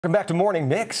Welcome back to Morning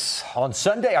Mix. On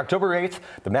Sunday, October 8th,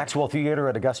 the Maxwell Theater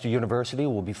at Augusta University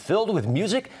will be filled with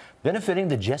music benefiting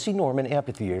the Jesse Norman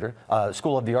Amphitheater,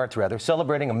 School of the Arts,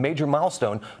 celebrating a major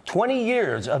milestone, 20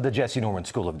 years of the Jesse Norman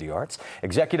School of the Arts.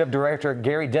 Executive Director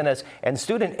Gary Dennis and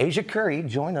student Asia Curry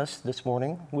join us this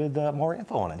morning with more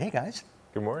info on it. Hey, guys.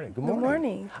 Good morning. Good morning. Good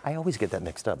morning. I always get that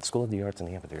mixed up, the School of the Arts and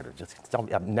the Amphitheater.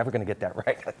 I'm never going to get that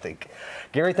right, I think.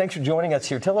 Gary, thanks for joining us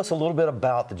here. Tell us a little bit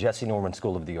about the Jesse Norman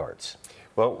School of the Arts.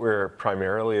 Well, we're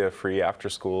primarily a free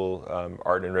after-school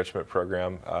art enrichment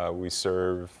program. We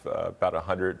serve about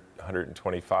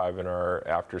 125 in our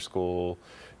after-school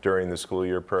during the school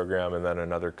year program, and then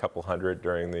another couple hundred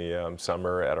during the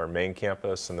summer at our main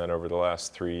campus. And then over the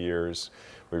last 3 years,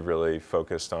 we've really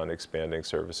focused on expanding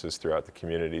services throughout the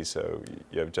community. So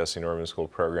you have Jesse Norman School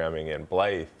programming in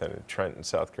Blythe and in Trenton,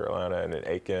 South Carolina, and in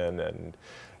Aiken, and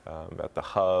at the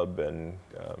Hub, and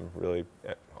really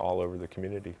all over the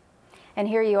community. And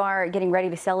here you are getting ready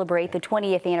to celebrate the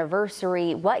 20th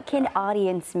anniversary. What can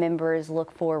audience members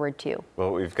look forward to?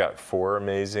 Well, we've got 4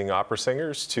 amazing opera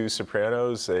singers, 2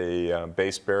 sopranos, a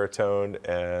bass baritone,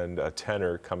 and a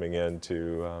tenor coming in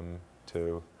to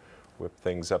whip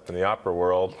things up in the opera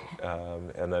world.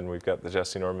 And then we've got the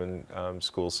Jesse Norman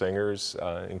School singers,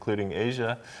 including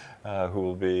Asia, who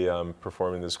will be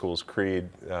performing the school's creed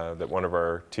that one of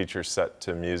our teachers set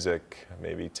to music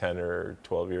maybe 10 or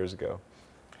 12 years ago.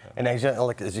 And as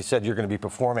you said, you're going to be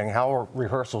performing. How are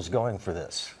rehearsals going for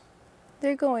this?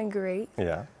 They're going great.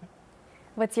 Yeah.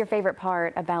 What's your favorite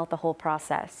part about the whole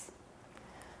process?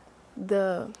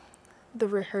 The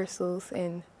rehearsals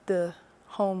and the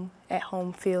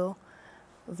at-home feel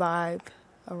vibe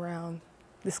around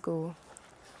the school.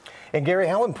 And Gary,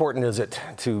 how important is it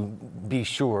to be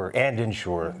sure and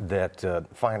ensure that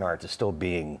fine arts is still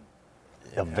being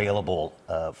available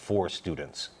for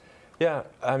students? Yeah,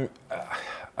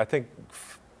 I think,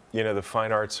 you know, the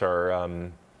fine arts are,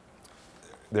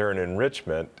 they're an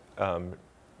enrichment,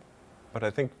 but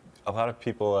I think a lot of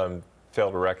people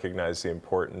fail to recognize the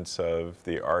importance of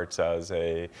the arts as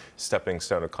a stepping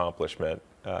stone accomplishment.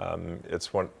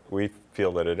 We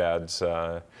feel that it adds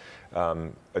the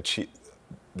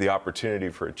opportunity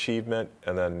for achievement,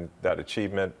 and then that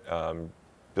achievement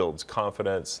builds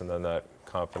confidence, and then that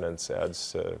confidence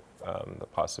adds to the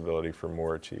possibility for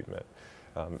more achievement.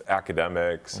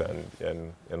 Academics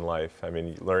and in life. I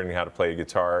mean, learning how to play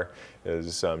guitar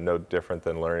is no different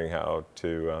than learning how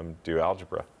to do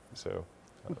algebra. So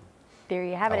there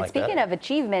you have it. And speaking of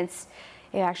achievements,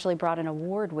 you actually brought an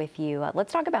award with you.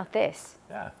 Let's talk about this.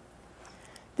 Yeah.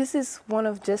 This is one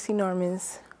of Jesse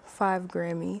Norman's 5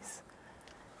 Grammys.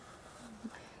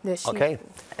 Okay.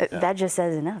 That just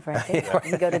says enough, right there.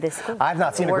 You go to this school. I've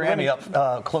not seen a Grammy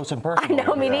up close and personal. I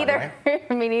know, me neither.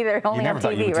 Right? Me neither. Only you never on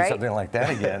thought TV, you would right? see something like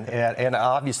that again. And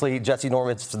obviously, Jesse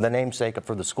Norman's the namesake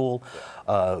for the school,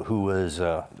 who was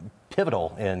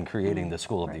pivotal in creating the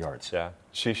School of the Arts. Yeah,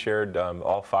 she shared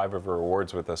all 5 of her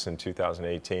awards with us in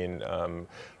 2018,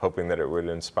 hoping that it would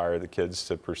inspire the kids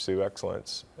to pursue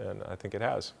excellence, and I think it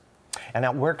has. And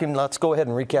now, let's go ahead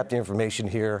and recap the information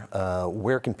here.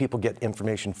 Where can people get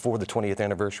information for the 20th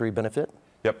anniversary benefit?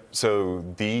 Yep, so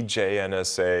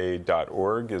thejnsa.org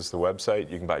is the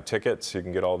website. You can buy tickets, you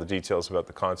can get all the details about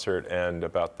the concert and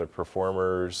about the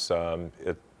performers.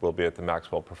 It will be at the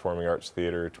Maxwell Performing Arts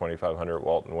Theater, 2500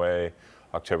 Walton Way,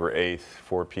 October 8th,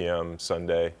 4 p.m.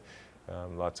 Sunday.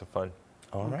 Lots of fun.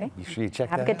 All right, you should check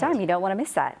that out. Have a good time. You don't want to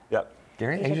miss that. Yep.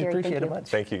 Gary, I appreciate it much.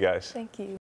 Thank you, guys. Thank you.